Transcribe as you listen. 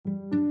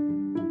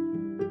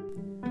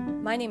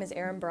My name is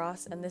Erin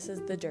Bross, and this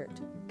is The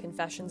Dirt,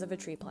 Confessions of a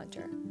Tree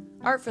Planter.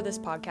 Art for this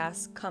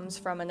podcast comes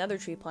from another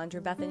tree planter,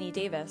 Bethany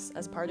Davis,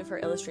 as part of her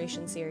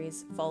illustration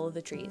series, Follow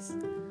the Trees.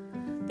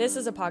 This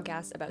is a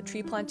podcast about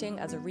tree planting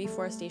as a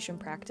reforestation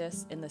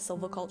practice in the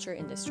silviculture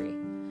industry.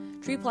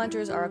 Tree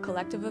planters are a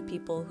collective of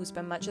people who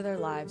spend much of their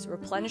lives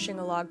replenishing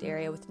a logged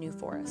area with new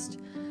forest.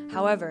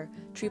 However,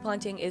 tree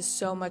planting is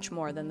so much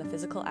more than the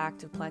physical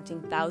act of planting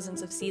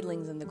thousands of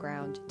seedlings in the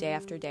ground day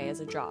after day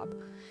as a job.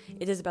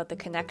 It is about the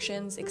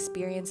connections,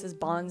 experiences,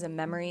 bonds, and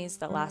memories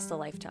that last a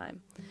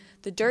lifetime.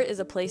 The Dirt is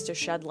a place to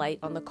shed light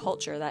on the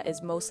culture that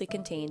is mostly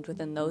contained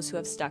within those who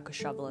have stuck a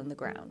shovel in the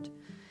ground.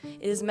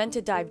 It is meant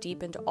to dive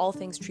deep into all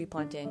things tree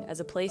planting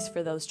as a place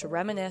for those to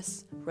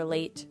reminisce,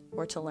 relate,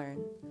 or to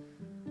learn.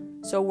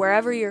 So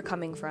wherever you're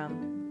coming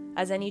from,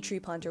 as any tree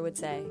planter would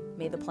say,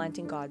 may the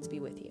planting gods be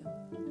with you.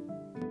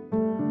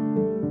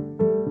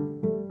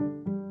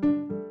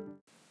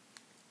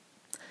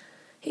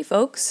 Hey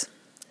folks,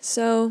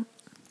 so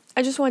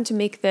I just wanted to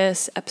make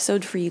this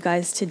episode for you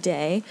guys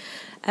today,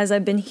 as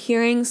I've been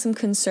hearing some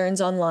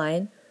concerns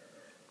online,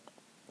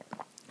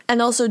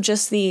 and also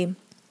just the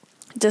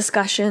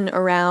discussion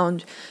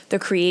around the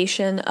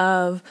creation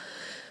of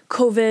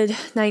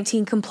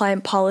COVID-19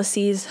 compliant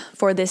policies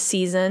for this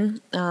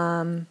season,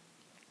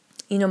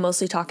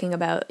 mostly talking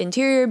about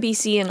interior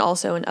BC and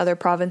also in other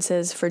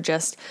provinces for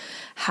just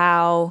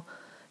how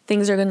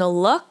things are going to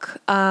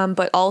look,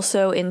 but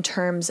also in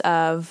terms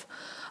of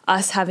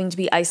us having to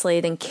be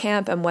isolated in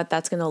camp and what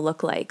that's going to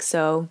look like.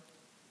 So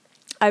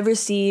I've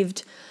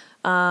received,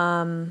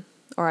 I've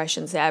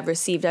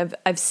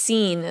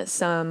seen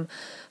some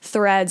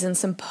threads and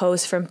some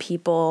posts from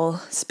people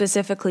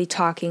specifically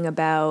talking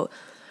about,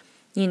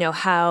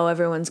 how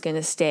everyone's going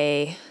to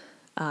stay,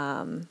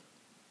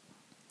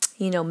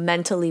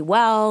 mentally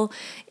well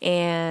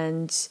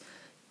and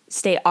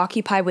stay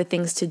occupied with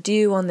things to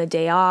do on the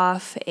day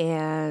off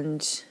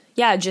and,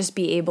 just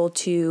be able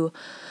to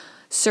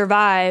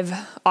survive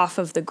off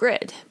of the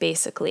grid,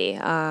 basically,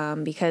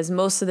 because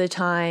most of the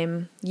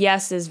time,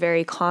 yes, it's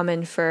very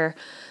common for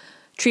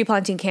tree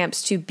planting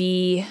camps to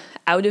be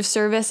out of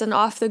service and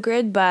off the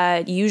grid,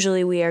 but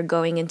usually we are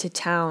going into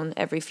town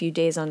every few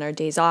days on our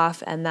days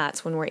off, and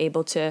that's when we're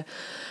able to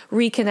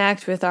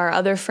reconnect with our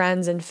other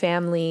friends and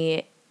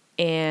family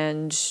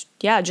and,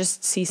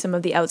 just see some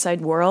of the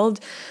outside world.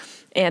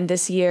 And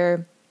this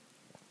year,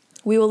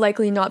 we will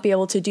likely not be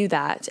able to do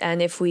that.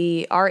 And if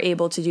we are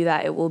able to do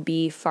that, it will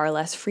be far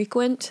less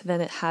frequent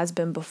than it has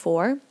been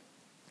before.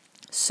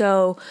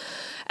 So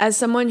as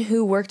someone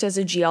who worked as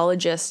a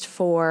geologist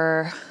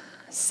for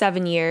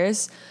 7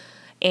 years,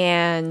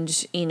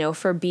 and,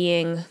 for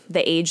being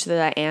the age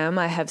that I am,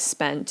 I have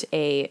spent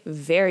a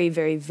very,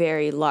 very,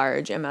 very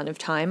large amount of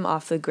time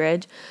off the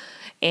grid.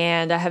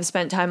 And I have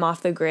spent time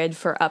off the grid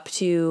for up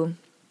to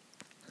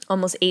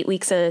almost 8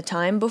 weeks at a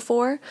time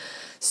before.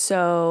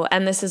 So,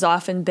 and this has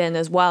often been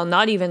as well,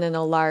 not even in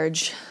a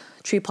large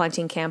tree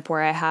planting camp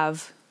where I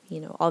have,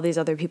 all these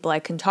other people I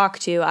can talk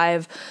to.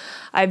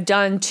 I've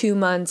done 2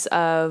 months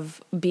of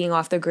being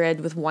off the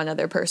grid with one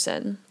other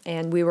person,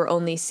 and we were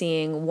only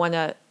seeing one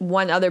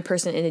other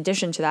person in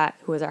addition to that,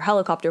 who was our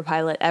helicopter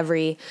pilot,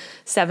 every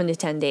 7 to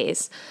 10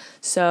 days.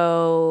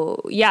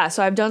 So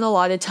so I've done a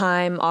lot of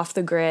time off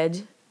the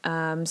grid.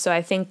 So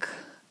I think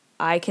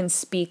I can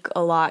speak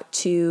a lot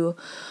to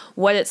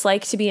what it's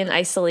like to be in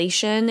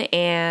isolation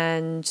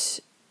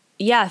and,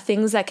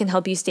 things that can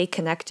help you stay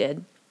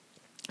connected.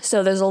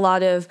 So there's a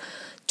lot of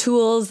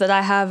tools that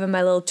I have in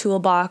my little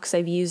toolbox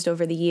I've used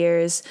over the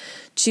years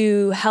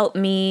to help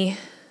me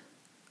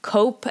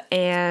cope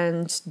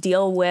and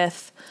deal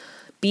with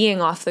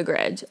being off the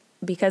grid,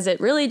 because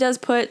it really does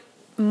put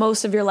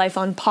most of your life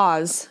on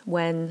pause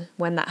when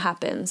that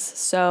happens.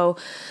 So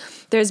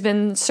there's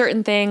been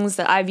certain things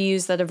that I've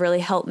used that have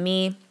really helped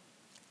me.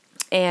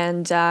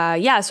 And so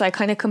I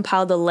kind of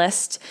compiled a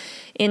list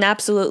in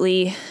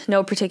absolutely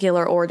no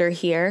particular order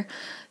here.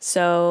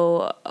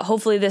 So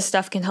hopefully this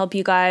stuff can help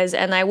you guys.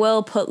 And I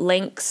will put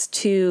links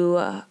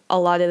to a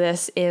lot of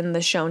this in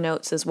the show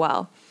notes as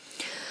well.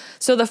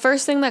 So the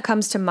first thing that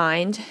comes to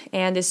mind,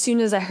 and as soon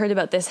as I heard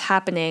about this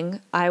happening,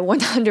 I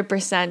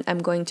 100% am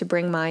going to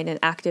bring mine and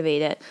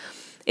activate it,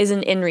 is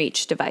an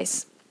InReach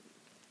device.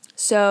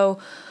 So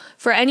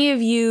for any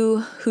of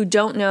you who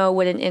don't know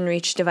what an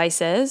InReach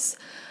device is,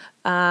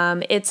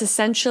 it's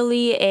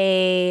essentially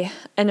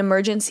an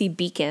emergency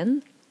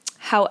beacon.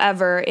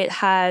 However, it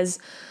has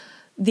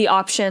the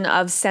option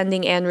of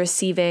sending and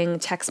receiving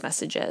text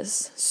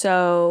messages.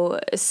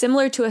 So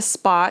similar to a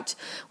Spot,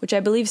 which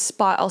I believe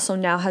Spot also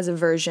now has a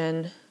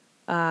version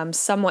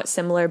somewhat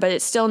similar, but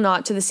it's still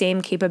not to the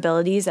same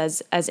capabilities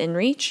as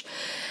InReach.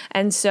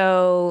 And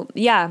so,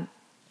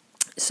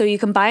 so you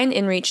can buy an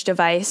InReach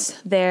device.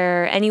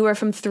 They're anywhere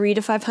from $300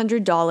 to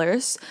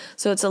 $500.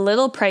 So it's a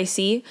little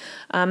pricey.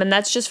 And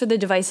that's just for the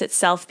device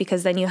itself,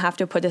 because then you have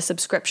to put a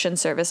subscription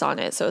service on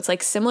it. So it's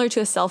like similar to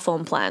a cell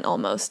phone plan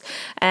almost.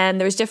 And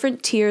there's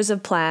different tiers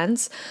of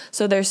plans.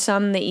 So there's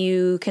some that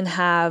you can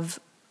have,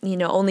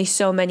 only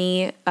so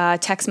many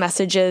text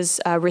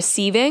messages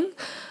receiving.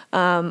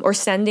 or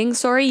sending,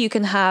 sorry, you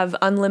can have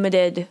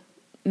unlimited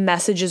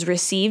messages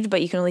received,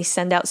 but you can only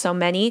send out so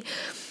many.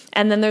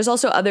 And then there's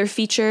also other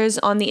features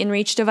on the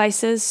InReach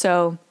devices.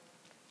 So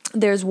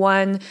there's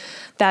one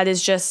that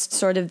is just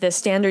sort of the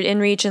standard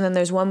InReach, and then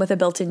there's one with a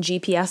built-in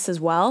GPS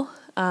as well.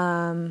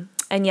 And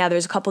yeah,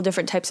 there's a couple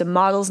different types of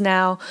models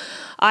now.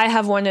 I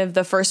have one of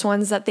the first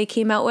ones that they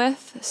came out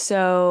with.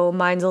 So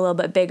mine's a little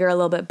bit bigger, a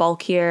little bit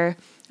bulkier.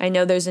 I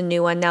know there's a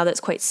new one now that's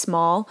quite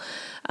small,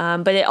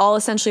 but it all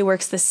essentially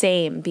works the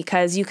same,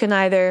 because you can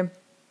either,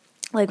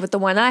 like with the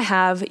one I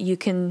have, you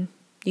can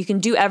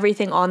do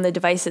everything on the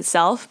device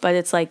itself, but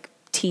it's like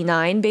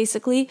T9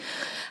 basically.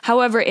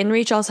 However,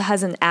 InReach also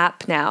has an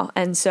app now,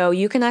 and so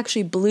you can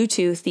actually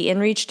Bluetooth the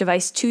InReach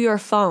device to your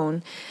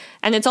phone,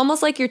 and it's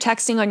almost like you're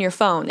texting on your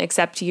phone,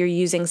 except you're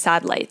using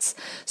satellites.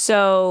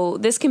 So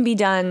this can be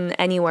done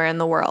anywhere in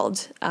the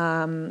world.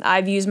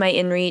 I've used my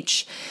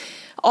InReach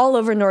all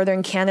over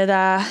northern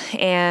Canada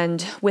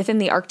and within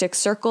the Arctic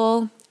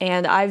Circle,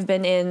 and I've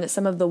been in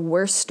some of the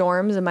worst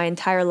storms in my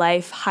entire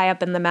life, high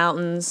up in the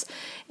mountains,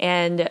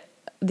 and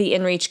the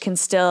InReach can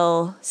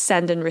still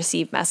send and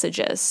receive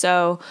messages.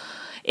 So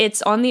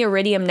it's on the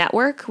Iridium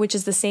network, which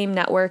is the same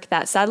network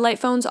that satellite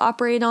phones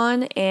operate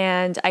on,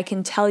 and I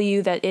can tell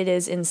you that it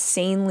is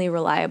insanely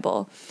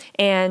reliable,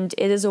 and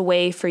it is a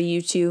way for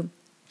you to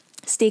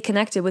stay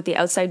connected with the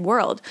outside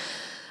world.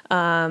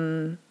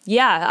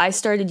 I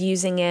started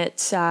using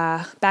it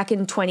back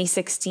in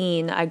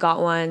 2016. I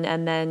got one,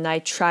 and then I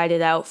tried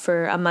it out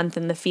for a month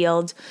in the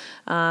field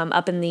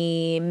up in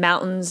the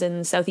mountains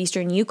in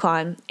southeastern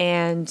Yukon.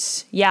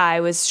 And yeah,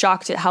 I was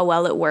shocked at how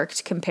well it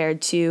worked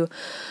compared to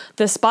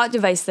the Spot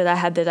device that I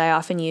had that I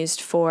often used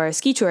for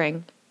ski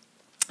touring.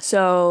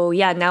 So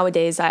yeah,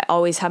 nowadays I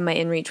always have my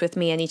InReach with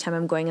me anytime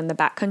I'm going in the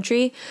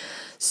backcountry.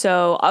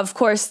 So of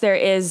course there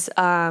is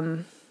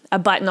a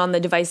button on the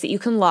device that you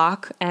can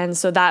lock, and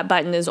so that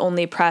button is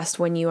only pressed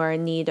when you are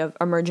in need of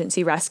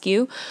emergency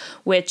rescue,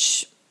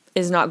 which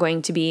is not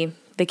going to be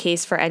the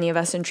case for any of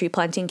us in tree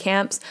planting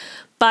camps.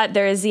 But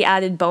there is the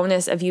added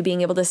bonus of you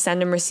being able to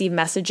send and receive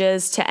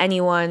messages to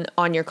anyone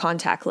on your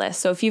contact list.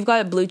 So if you've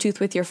got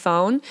Bluetooth with your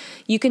phone,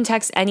 you can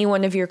text any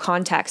one of your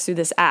contacts through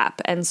this app.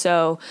 And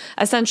so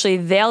essentially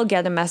they'll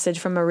get a message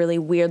from a really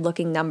weird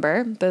looking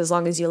number, but as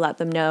long as you let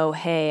them know,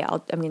 hey,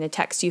 I'm going to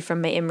text you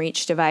from my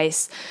InReach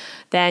device,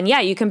 then yeah,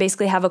 you can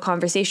basically have a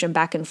conversation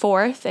back and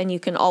forth. And you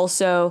can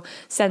also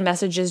send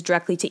messages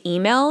directly to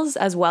emails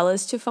as well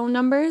as to phone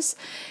numbers,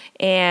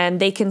 and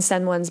they can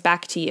send ones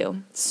back to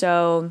you.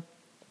 So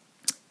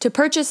to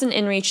purchase an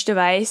InReach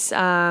device,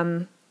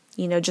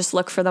 just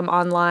look for them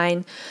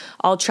online.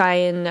 I'll try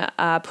and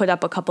put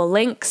up a couple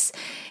links.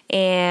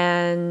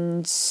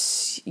 And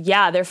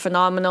yeah, they're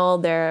phenomenal.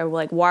 They're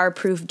like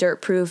waterproof,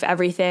 dirt-proof,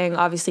 everything.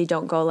 Obviously,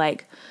 don't go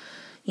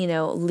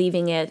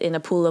leaving it in a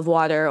pool of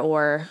water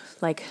or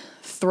like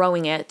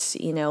throwing it,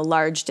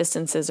 large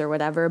distances or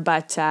whatever.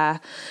 But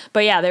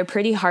yeah, they're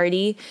pretty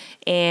hardy,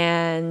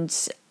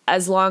 and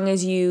as long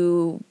as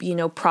you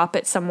prop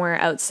it somewhere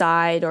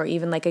outside or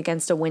even like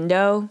against a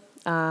window,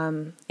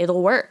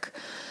 it'll work.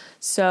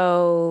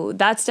 So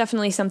that's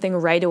definitely something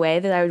right away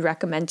that I would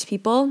recommend to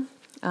people.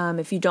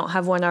 If you don't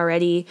have one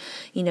already,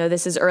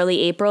 this is early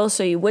April,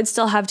 so you would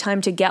still have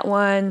time to get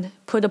one,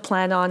 put a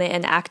plan on it,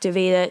 and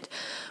activate it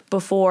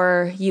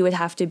before you would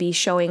have to be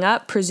showing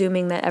up,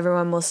 presuming that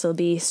everyone will still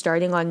be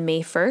starting on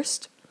May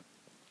 1st.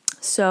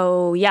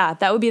 So yeah,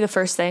 that would be the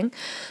first thing.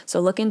 So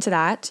look into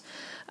that.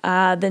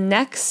 The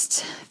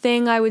next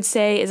thing I would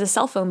say is a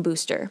cell phone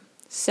booster.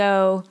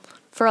 So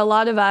for a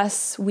lot of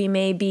us, we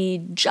may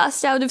be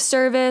just out of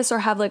service or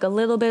have like a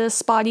little bit of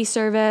spotty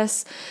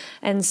service.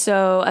 And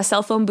so a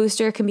cell phone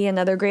booster can be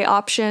another great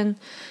option.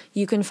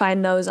 You can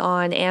find those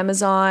on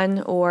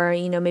Amazon, or,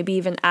 maybe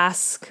even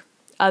ask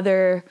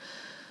other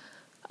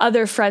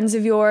friends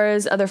of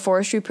yours, other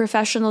forestry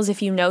professionals,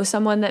 if you know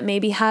someone that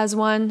maybe has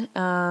one.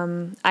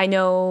 I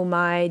know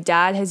my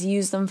dad has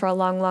used them for a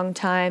long, long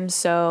time.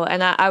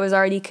 And I was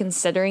already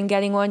considering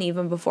getting one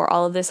even before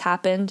all of this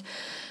happened,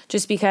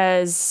 just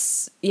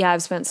because,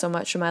 I've spent so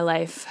much of my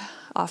life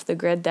off the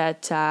grid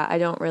that I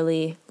don't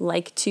really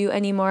like to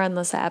anymore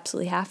unless I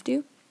absolutely have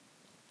to.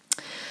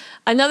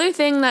 Another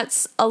thing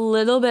that's a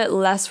little bit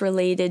less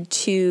related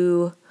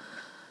to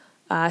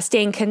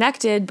staying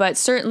connected, but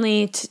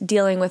certainly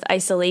dealing with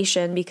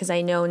isolation, because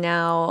I know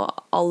now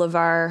all of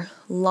our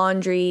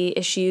laundry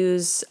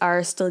issues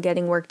are still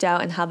getting worked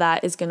out and how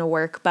that is going to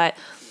work. But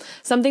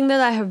something that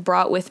I have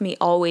brought with me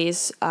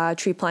always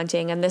tree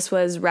planting, and this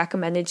was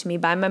recommended to me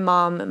by my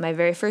mom in my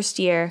very first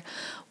year,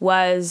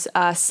 was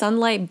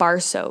Sunlight bar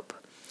soap.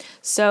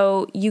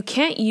 So you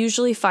can't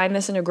usually find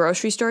this in a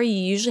grocery store. You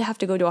usually have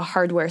to go to a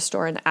hardware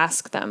store and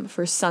ask them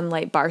for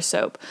Sunlight bar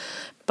soap.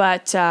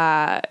 But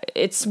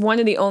it's one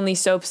of the only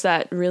soaps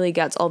that really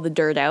gets all the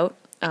dirt out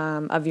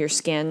of your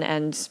skin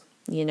and,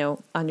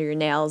 under your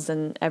nails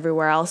and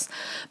everywhere else.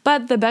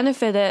 But the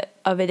benefit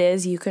of it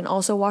is you can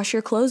also wash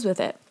your clothes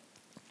with it.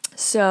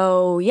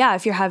 So yeah,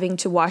 if you're having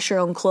to wash your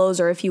own clothes,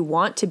 or if you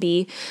want to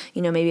be,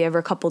 maybe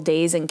every couple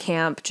days in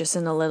camp, just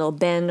in a little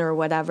bin or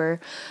whatever,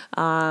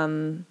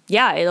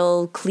 yeah,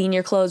 it'll clean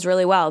your clothes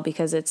really well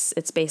because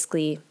it's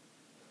basically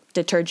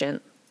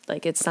detergent,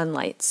 like it's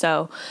sunlight.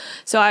 So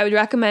I would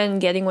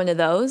recommend getting one of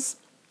those.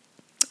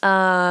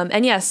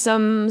 And yeah,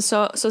 some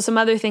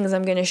other things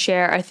I'm going to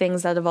share are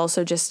things that have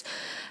also just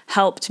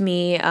helped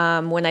me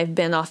when I've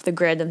been off the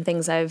grid, and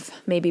things I've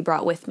maybe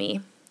brought with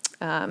me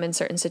in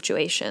certain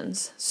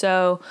situations.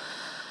 So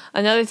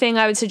another thing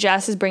I would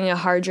suggest is bringing a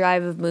hard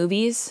drive of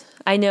movies.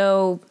 I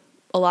know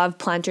a lot of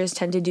planters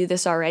tend to do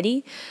this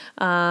already.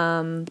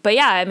 But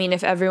yeah, I mean,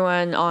 if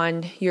everyone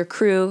on your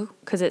crew,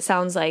 because it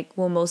sounds like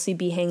we'll mostly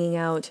be hanging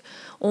out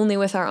only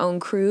with our own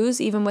crews,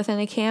 even within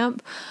a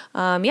camp.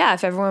 Yeah,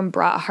 if everyone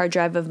brought a hard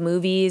drive of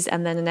movies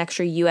and then an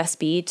extra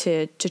USB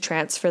to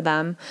transfer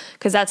them,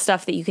 because that's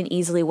stuff that you can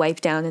easily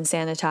wipe down and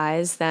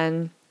sanitize,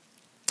 then,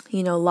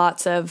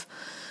 lots of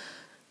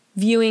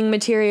viewing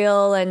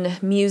material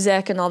and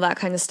music and all that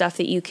kind of stuff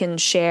that you can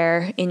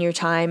share in your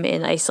time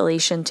in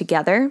isolation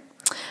together.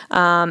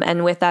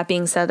 And with that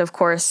being said, of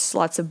course,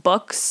 lots of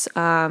books.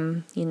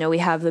 We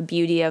have the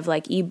beauty of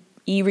like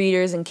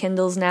e-readers and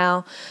Kindles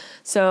now.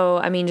 So,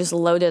 I mean, just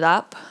load it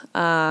up.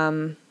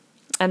 And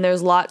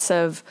there's lots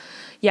of,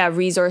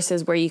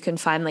 resources where you can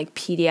find like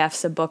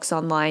PDFs of books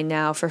online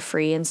now for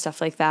free and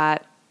stuff like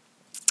that.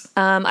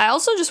 I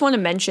also just want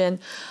to mention,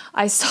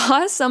 I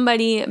saw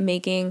somebody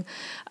making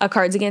a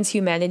Cards Against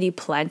Humanity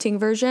planting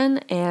version,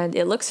 and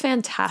it looks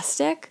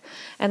fantastic.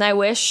 And I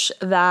wish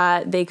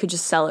that they could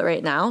just sell it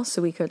right now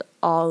so we could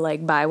all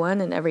like buy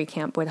one and every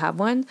camp would have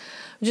one,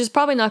 which is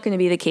probably not going to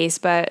be the case,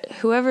 but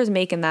whoever's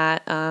making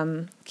that,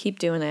 keep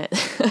doing it.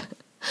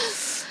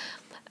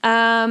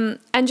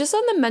 And just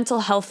on the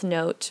mental health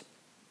note,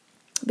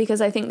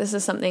 because I think this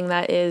is something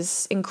that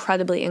is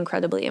incredibly,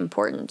 incredibly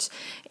important,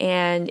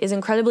 and is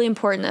incredibly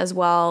important as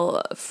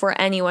well for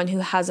anyone who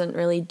hasn't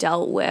really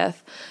dealt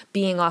with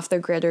being off the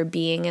grid or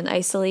being in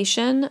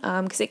isolation,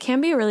 because it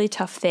can be a really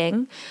tough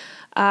thing.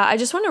 I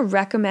just want to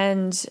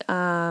recommend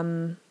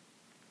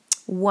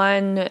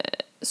one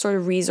sort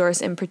of resource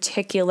in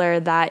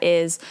particular that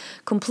is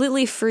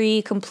completely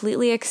free,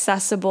 completely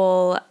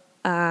accessible,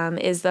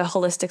 is the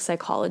Holistic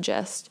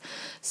Psychologist.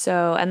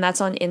 So, and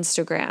that's on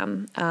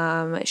Instagram.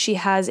 She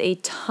has a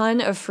ton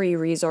of free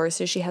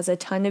resources. She has a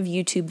ton of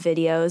YouTube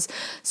videos.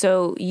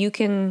 So you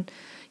can,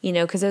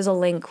 because there's a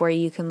link where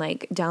you can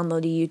like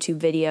download a YouTube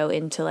video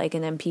into like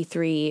an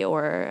MP3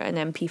 or an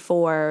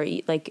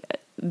MP4, like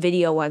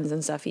video ones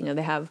and stuff.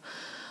 They have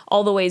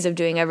all the ways of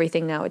doing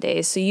everything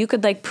nowadays. So you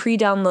could like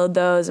pre-download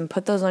those and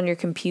put those on your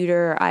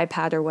computer or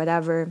iPad or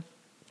whatever,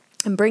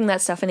 and bring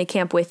that stuff into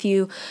camp with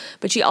you.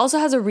 But she also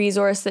has a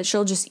resource that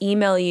she'll just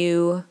email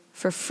you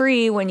for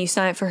free when you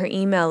sign up for her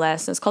email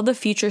list. And it's called the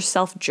Future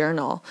Self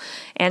Journal.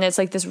 And it's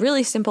like this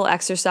really simple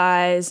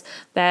exercise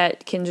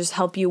that can just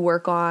help you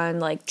work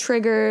on like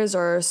triggers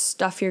or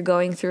stuff you're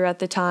going through at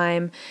the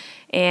time.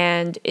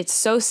 And it's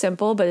so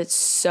simple, but it's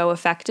so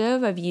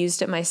effective. I've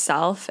used it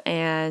myself,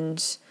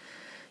 and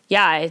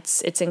yeah,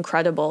 it's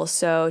incredible.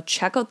 So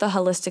check out the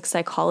Holistic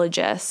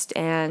Psychologist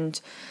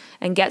and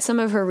get some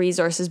of her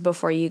resources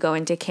before you go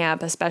into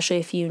camp, especially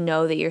if you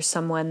know that you're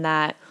someone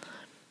that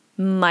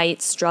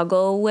might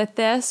struggle with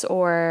this,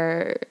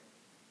 or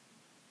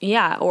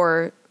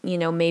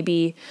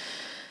maybe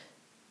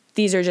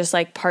these are just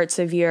like parts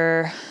of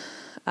your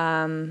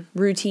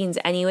routines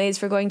anyways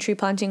for going tree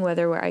planting,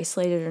 whether we're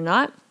isolated or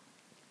not.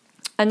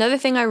 Another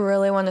thing I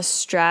really want to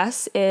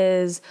stress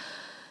is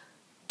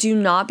do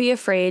not be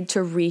afraid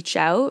to reach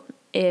out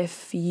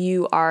if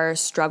you are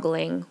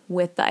struggling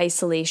with the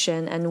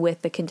isolation and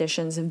with the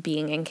conditions of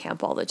being in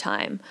camp all the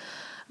time.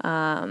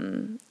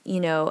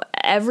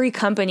 Every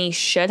company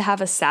should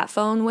have a sat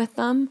phone with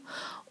them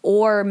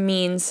or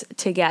means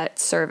to get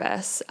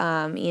service.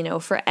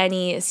 For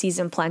any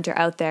seasoned planter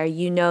out there,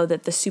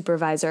 that the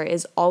supervisor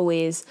is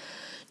always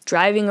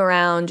driving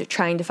around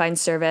trying to find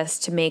service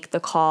to make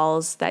the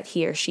calls that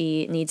he or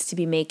she needs to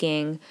be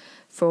making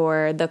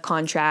for the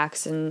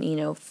contracts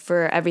and,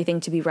 for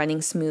everything to be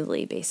running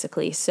smoothly,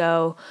 basically.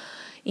 So,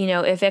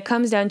 if it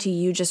comes down to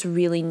you just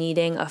really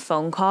needing a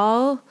phone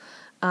call,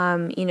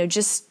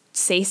 just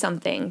say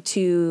something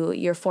to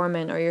your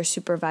foreman or your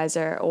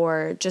supervisor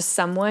or just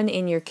someone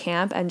in your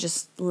camp and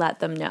just let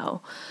them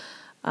know.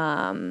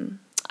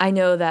 I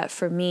know that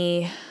for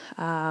me,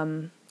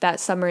 that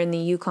summer in the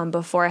Yukon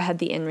before I had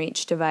the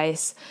InReach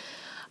device,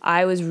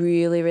 I was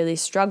really, really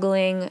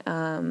struggling.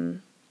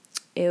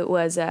 It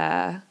was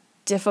a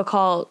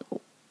difficult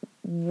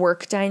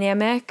work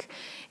dynamic,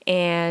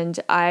 and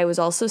I was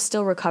also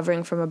still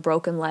recovering from a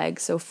broken leg.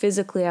 So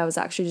physically, I was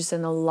actually just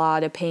in a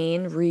lot of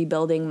pain,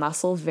 rebuilding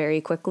muscle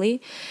very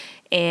quickly.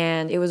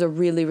 And it was a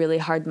really, really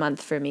hard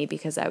month for me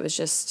because I was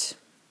just,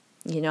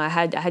 I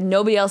had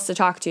nobody else to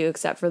talk to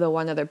except for the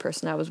one other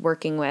person I was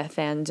working with.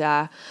 And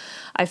I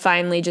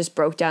finally just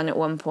broke down at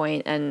one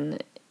point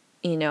and,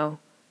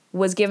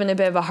 was given a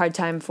bit of a hard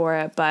time for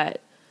it,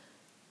 but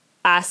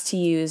asked to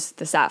use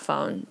the sat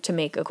phone to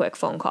make a quick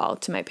phone call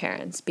to my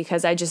parents,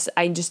 because I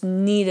just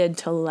needed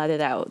to let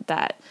it out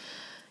that,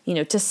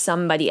 to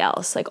somebody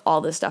else, like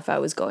all the stuff I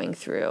was going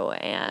through.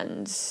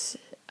 And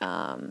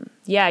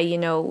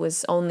it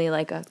was only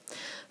like a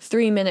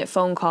 3-minute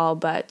phone call,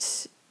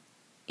 but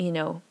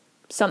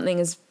something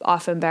is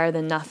often better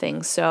than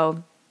nothing.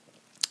 So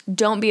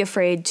don't be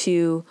afraid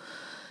to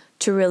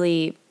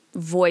really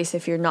voice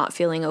if you're not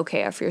feeling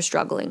okay, if you're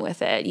struggling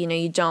with it.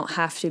 You don't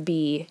have to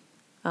be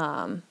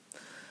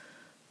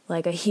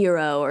like a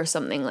hero or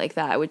something like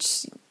that,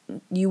 which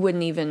you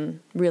wouldn't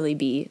even really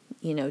be,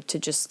 to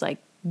just like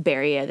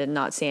bury it and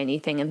not say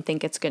anything and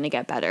think it's going to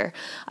get better.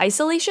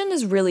 Isolation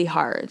is really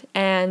hard.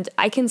 And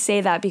I can say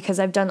that because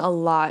I've done a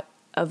lot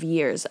of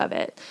years of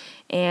it,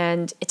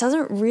 and it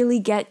doesn't really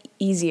get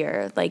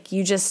easier. Like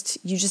you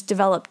just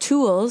develop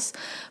tools,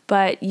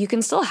 but you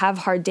can still have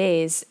hard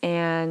days,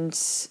 and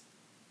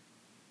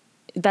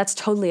that's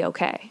totally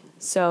okay.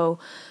 So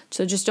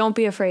just don't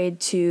be afraid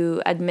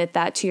to admit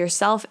that to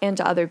yourself and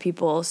to other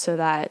people, so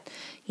that,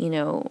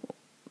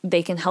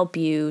 they can help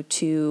you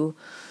to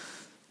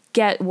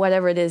get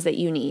whatever it is that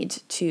you need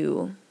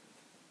to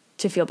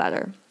feel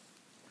better.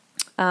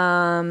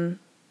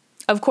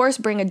 Of course,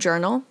 bring a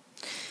journal.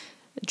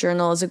 A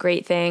journal is a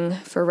great thing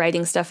for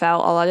writing stuff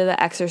out. A lot of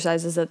the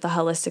exercises that the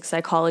holistic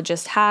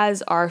psychologist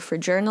has are for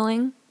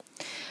journaling.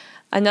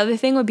 Another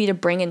thing would be to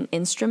bring an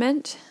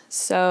instrument.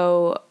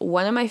 So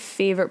one of my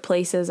favorite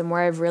places and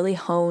where I've really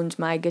honed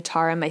my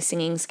guitar and my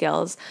singing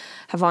skills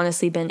have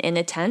honestly been in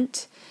a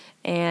tent.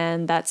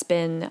 And that's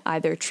been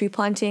either tree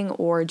planting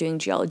or doing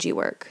geology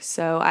work.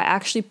 So I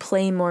actually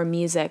play more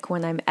music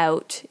when I'm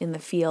out in the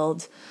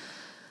field,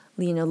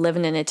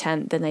 living in a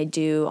tent, than I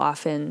do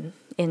often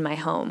in my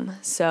home.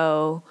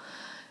 So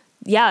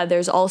yeah,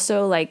 there's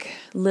also like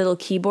little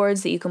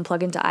keyboards that you can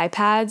plug into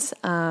iPads,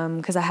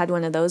 because I had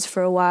one of those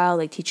for a while,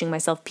 like teaching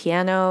myself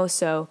piano.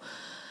 So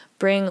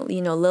bring,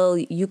 little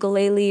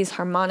ukuleles,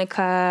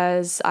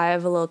 harmonicas. I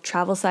have a little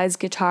travel size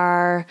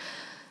guitar.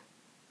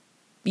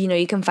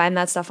 You can find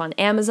that stuff on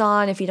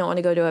Amazon if you don't want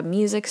to go to a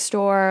music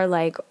store,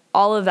 like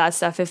all of that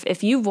stuff.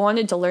 If you've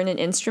wanted to learn an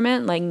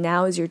instrument, like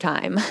now is your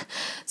time.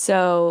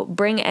 So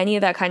bring any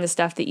of that kind of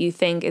stuff that you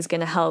think is going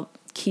to help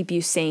keep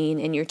you sane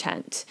in your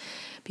tent.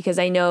 Because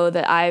I know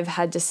that I've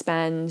had to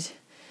spend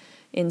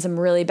in some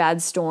really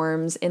bad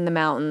storms in the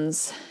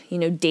mountains,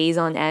 days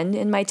on end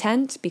in my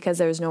tent because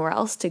there's nowhere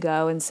else to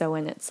go. And so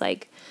when it's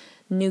like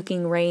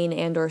nuking rain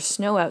and or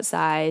snow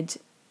outside,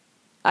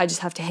 I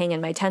just have to hang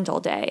in my tent all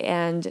day.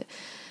 And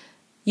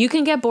you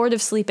can get bored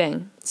of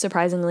sleeping,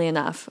 surprisingly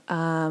enough.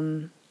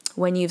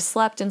 When you've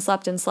slept and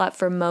slept and slept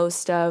for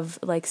most of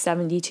like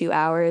 72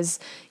 hours,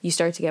 you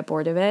start to get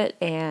bored of it.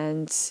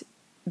 And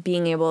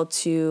being able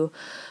to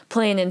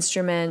play an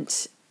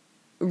instrument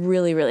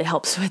really, really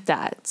helps with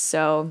that.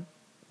 So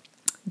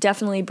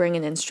definitely bring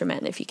an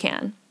instrument if you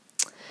can.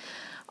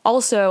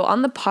 Also,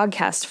 on the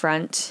podcast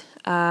front,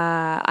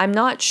 I'm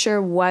not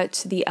sure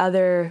what the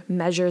other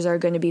measures are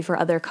going to be for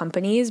other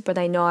companies, but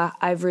I know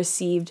I've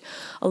received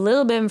a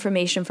little bit of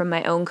information from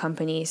my own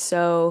company.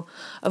 So,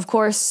 of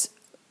course,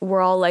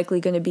 we're all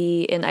likely going to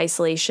be in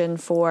isolation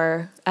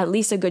for at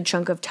least a good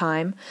chunk of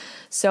time.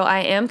 So I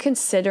am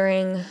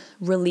considering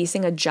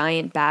releasing a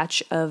giant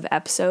batch of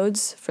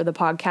episodes for the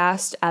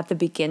podcast at the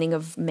beginning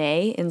of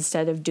May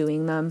instead of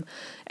doing them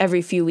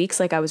every few weeks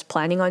like I was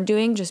planning on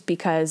doing, just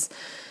because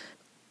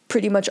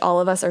pretty much all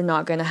of us are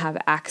not going to have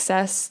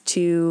access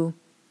to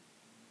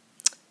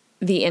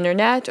the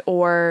internet,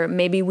 or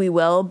maybe we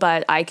will,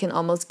 but I can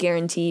almost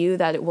guarantee you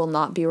that it will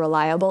not be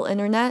reliable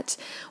internet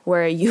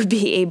where you'd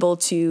be able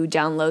to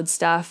download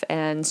stuff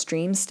and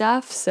stream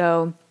stuff.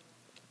 So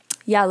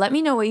yeah, let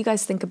me know what you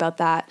guys think about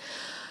that.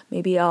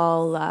 Maybe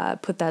I'll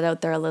put that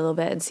out there a little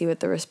bit and see what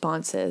the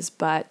response is.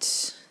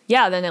 But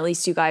yeah, then at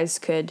least you guys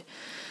could,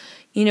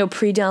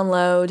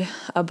 pre-download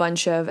a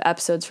bunch of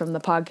episodes from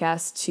the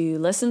podcast to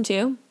listen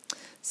to.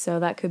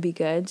 So that could be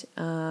good.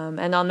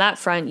 And on that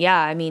front,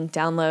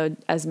 download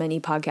as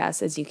many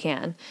podcasts as you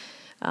can.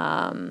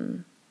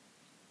 I've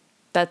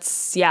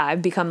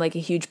become like a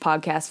huge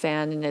podcast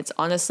fan, and it's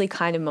honestly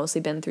kind of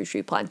mostly been through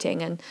tree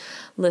planting and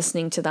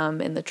listening to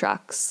them in the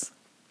trucks.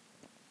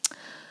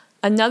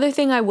 Another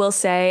thing I will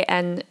say,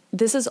 and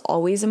this is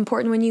always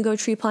important when you go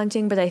tree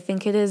planting, but I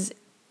think it is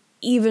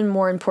even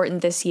more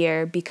important this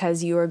year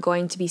because you are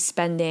going to be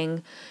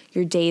spending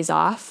your days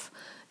off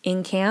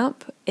in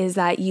camp, is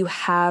that you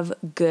have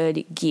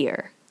good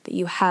gear, that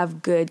you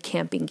have good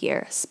camping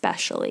gear,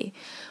 especially.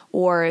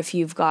 Or if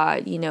you've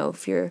got,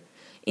 if you're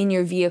in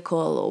your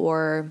vehicle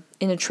or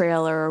in a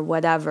trailer or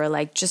whatever,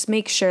 like just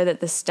make sure that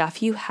the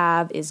stuff you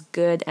have is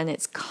good and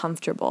it's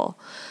comfortable.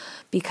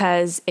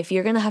 Because if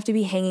you're going to have to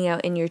be hanging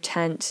out in your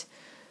tent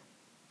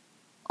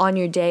on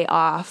your day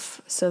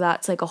off, so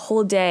that's like a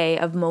whole day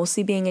of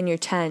mostly being in your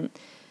tent,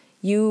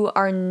 you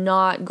are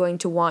not going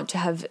to want to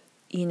have,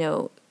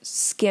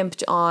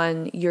 skimped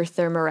on your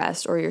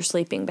thermarest or your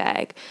sleeping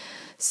bag.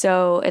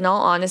 So in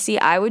all honesty,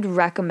 I would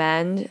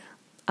recommend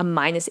a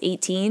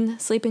 -18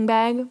 sleeping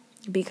bag.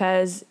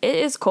 because it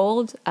is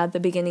cold at the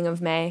beginning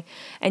of May.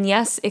 And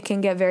yes, it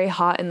can get very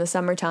hot in the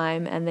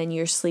summertime, and then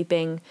you're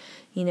sleeping,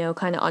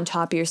 kind of on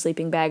top of your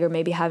sleeping bag, or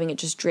maybe having it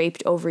just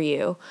draped over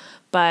you.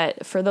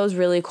 But for those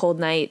really cold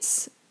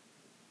nights,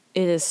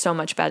 it is so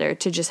much better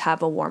to just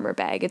have a warmer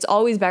bag. It's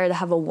always better to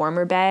have a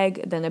warmer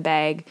bag than a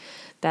bag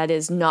that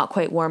is not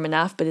quite warm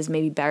enough, but is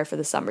maybe better for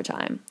the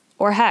summertime.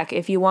 Or heck,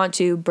 if you want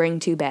to, bring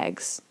 2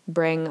 bags.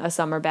 Bring a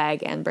summer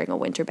bag and bring a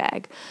winter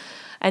bag.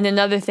 And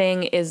another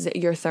thing is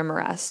your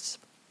thermarest.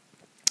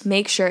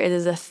 Make sure it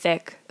is a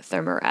thick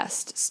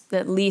thermarest,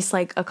 at least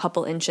like a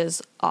couple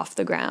inches off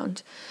the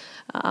ground.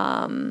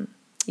 The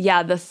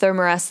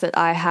thermarest that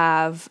I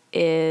have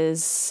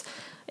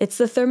it's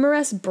the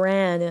Thermarest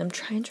brand, and I'm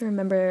trying to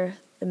remember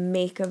the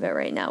make of it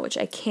right now, which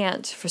I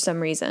can't for some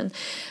reason.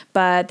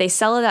 But they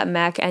sell it at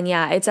Mech, and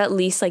it's at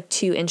least like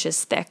 2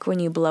 inches thick when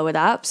you blow it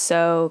up.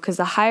 So, because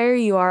the higher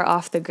you are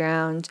off the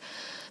ground,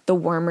 the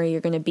warmer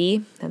you're going to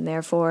be, and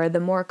therefore the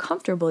more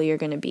comfortable you're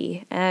going to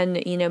be.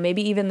 And,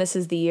 maybe even this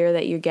is the year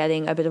that you're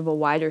getting a bit of a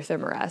wider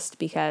thermarest,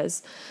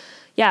 because,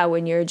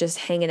 when you're just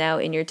hanging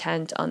out in your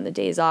tent on the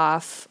days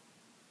off,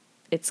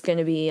 it's going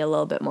to be a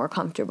little bit more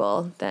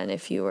comfortable than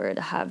if you were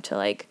to have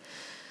to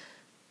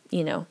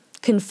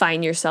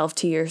confine yourself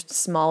to your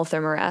small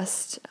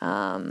thermarest.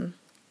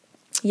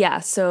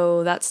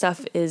 So that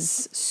stuff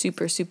is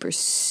super, super,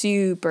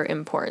 super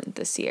important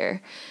this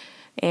year.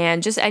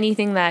 And just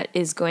anything that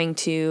is going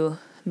to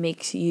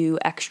make you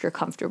extra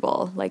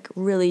comfortable,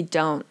 really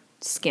don't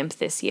skimp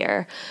this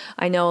year.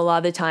 I know a lot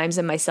of the times,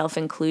 and myself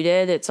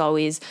included, it's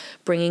always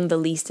bringing the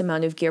least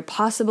amount of gear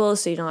possible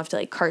so you don't have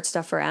to cart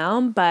stuff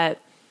around, but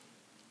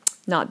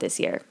not this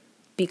year,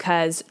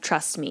 because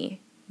trust me,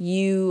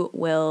 you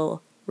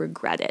will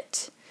regret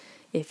it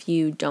if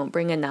you don't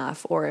bring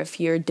enough, or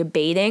if you're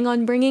debating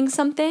on bringing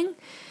something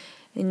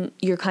and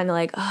you're kind of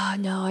like, oh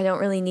no, I don't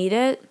really need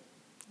it.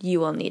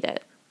 You will need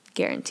it,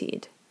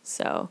 guaranteed.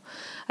 So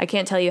I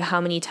can't tell you how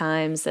many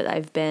times that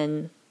I've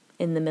been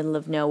in the middle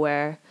of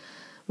nowhere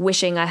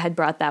wishing I had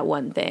brought that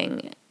one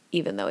thing,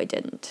 even though I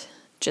didn't,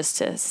 just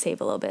to save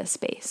a little bit of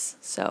space.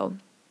 So,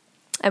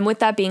 and with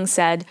that being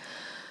said,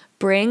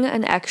 bring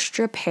an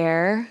extra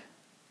pair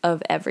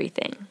of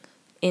everything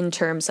in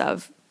terms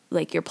of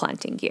your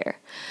planting gear.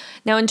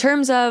 Now, in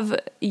terms of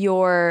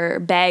your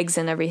bags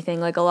and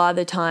everything, a lot of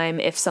the time,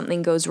 if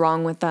something goes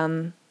wrong with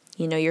them,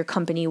 your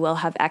company will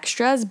have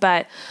extras.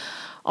 But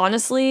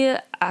honestly,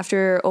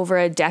 after over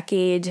a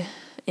decade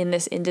in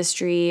this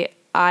industry,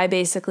 I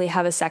basically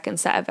have a second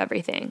set of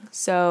everything.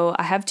 So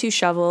I have 2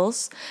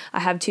 shovels, I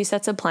have 2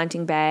 sets of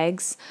planting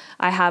bags,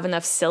 I have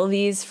enough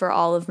Sylvies for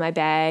all of my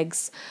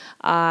bags,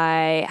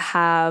 I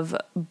have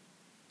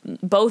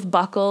both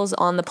buckles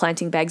on the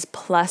planting bags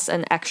plus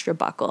an extra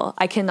buckle.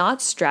 I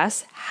cannot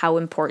stress how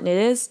important it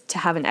is to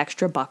have an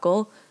extra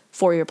buckle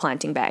for your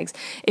planting bags.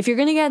 If you're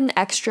going to get an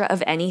extra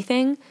of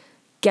anything,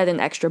 get an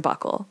extra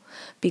buckle,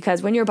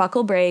 because when your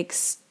buckle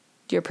breaks,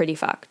 you're pretty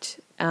fucked.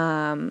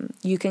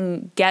 You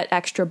can get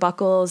extra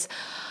buckles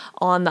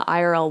on the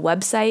IRL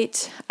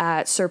website,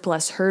 at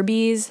Surplus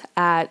Herbies,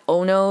 at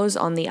Ono's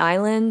on the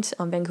island,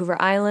 on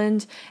Vancouver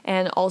Island,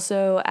 and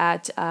also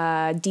at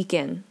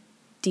Deacon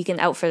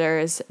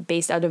Outfitters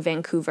based out of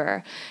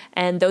Vancouver.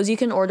 And those you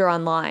can order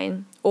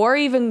online, or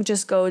even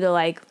just go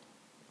to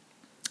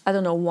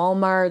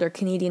Walmart or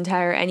Canadian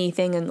Tire,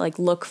 anything, and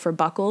look for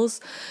buckles.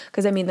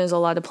 Because there's a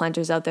lot of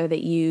planters out there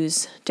that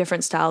use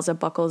different styles of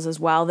buckles as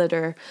well that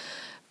are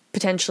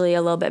potentially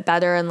a little bit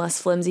better and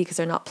less flimsy because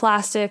they're not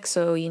plastic.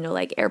 So,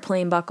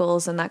 airplane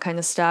buckles and that kind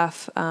of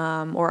stuff,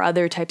 or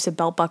other types of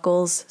belt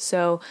buckles.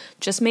 So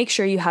just make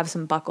sure you have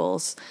some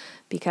buckles,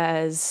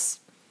 because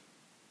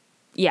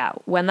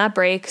when that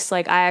breaks,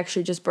 I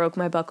actually just broke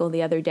my buckle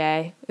the other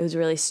day. It was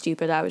really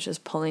stupid. I was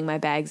just pulling my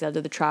bags out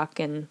of the truck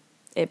and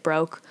it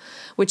broke,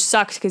 which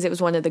sucked because it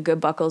was one of the good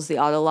buckles, the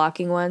auto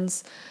locking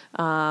ones.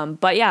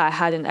 But I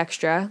had an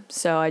extra,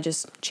 so I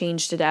just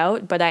changed it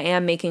out. But I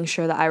am making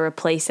sure that I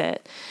replace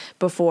it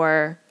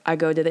before I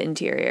go to the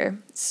interior.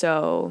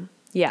 So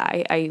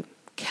I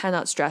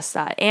cannot stress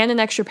that. And an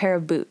extra pair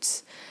of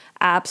boots.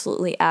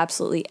 Absolutely,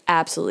 absolutely,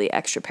 absolutely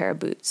extra pair of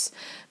boots.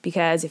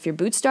 Because if your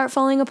boots start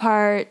falling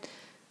apart,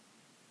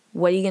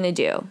 what are you going to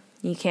do?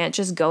 You can't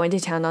just go into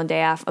town on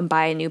day off and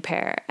buy a new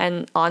pair.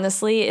 And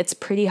honestly, it's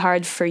pretty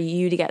hard for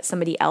you to get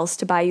somebody else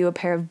to buy you a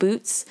pair of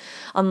boots,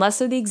 unless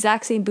they're the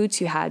exact same boots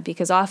you had,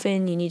 because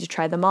often you need to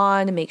try them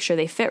on and make sure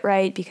they fit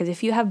right. Because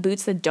if you have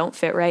boots that don't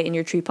fit right in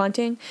your tree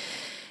planting,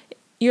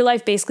 your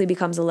life basically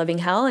becomes a living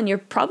hell, and you're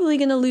probably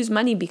going to lose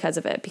money because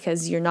of it,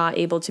 because you're not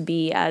able to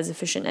be as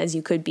efficient as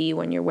you could be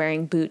when you're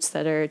wearing boots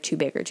that are too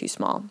big or too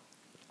small.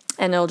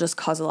 And it'll just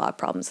cause a lot of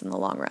problems in the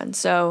long run.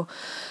 So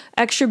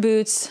extra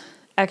boots,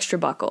 extra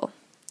buckle.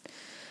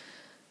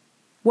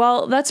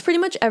 Well, that's pretty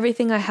much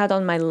everything I had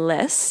on my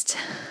list.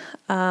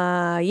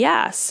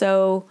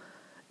 So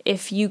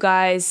if you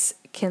guys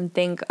can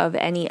think of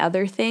any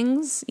other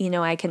things,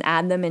 I can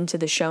add them into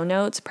the show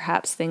notes,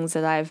 perhaps things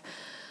that I've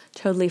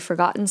totally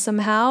forgotten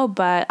somehow,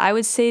 but I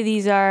would say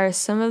these are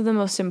some of the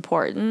most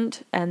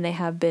important, and they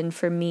have been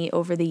for me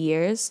over the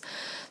years.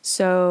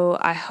 So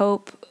I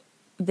hope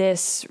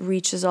this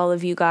reaches all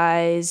of you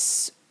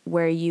guys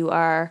where you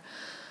are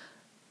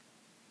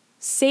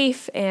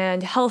safe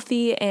and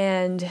healthy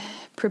and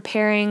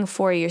preparing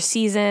for your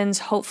seasons.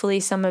 Hopefully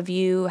some of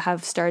you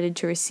have started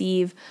to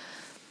receive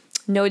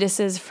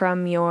notices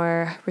from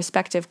your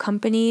respective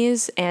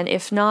companies, and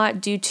if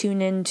not, do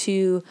tune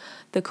into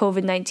the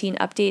COVID-19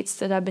 updates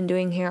that I've been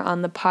doing here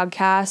on the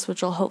podcast,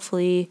 which will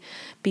hopefully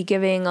be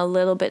giving a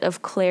little bit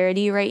of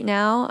clarity right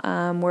now.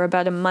 We're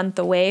about a month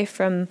away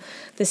from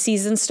the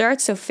season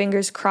start, so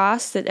fingers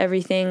crossed that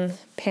everything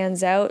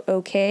pans out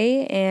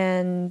okay.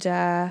 And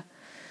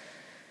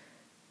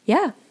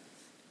yeah,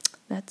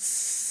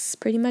 that's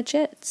pretty much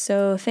it.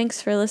 So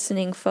thanks for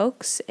listening,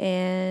 folks,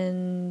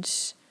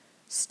 and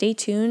stay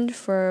tuned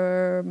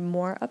for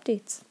more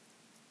updates.